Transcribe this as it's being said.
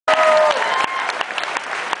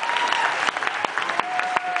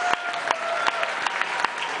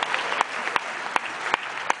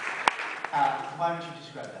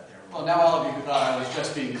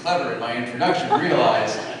introduction,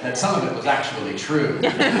 realize that some of it was actually true.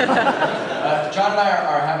 John and I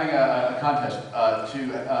are having a contest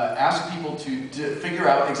to ask people to figure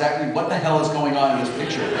out exactly what the hell is going on in this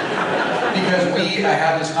picture. Because we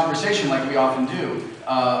have this conversation, like we often do,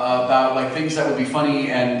 about like things that would be funny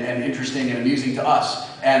and interesting and amusing to us.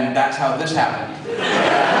 And that's how this happened.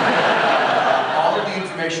 All of the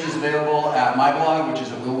information is available at my blog, which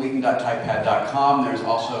is at willwheaton.typepad.com. There's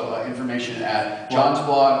also information at John's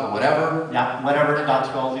blog, or whatever. Yeah,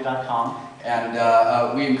 whatever.scrolzy.com.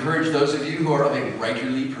 And we encourage those of you who are of a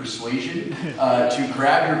writerly persuasion to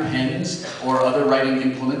grab your pens or other writing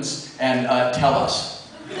implements and tell us.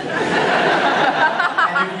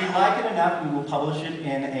 And if we like it enough, we will publish it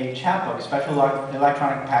in a chapbook, a special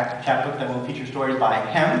electronic chapbook that will feature stories by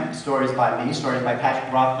him, stories by me, stories by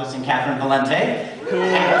Patrick Rothfuss and Catherine Valente. Cool.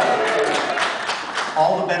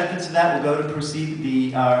 All the benefits of that will go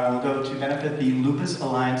to benefit the Lupus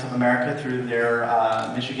Alliance of America through their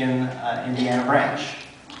Michigan, Indiana branch.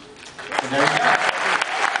 So there you go.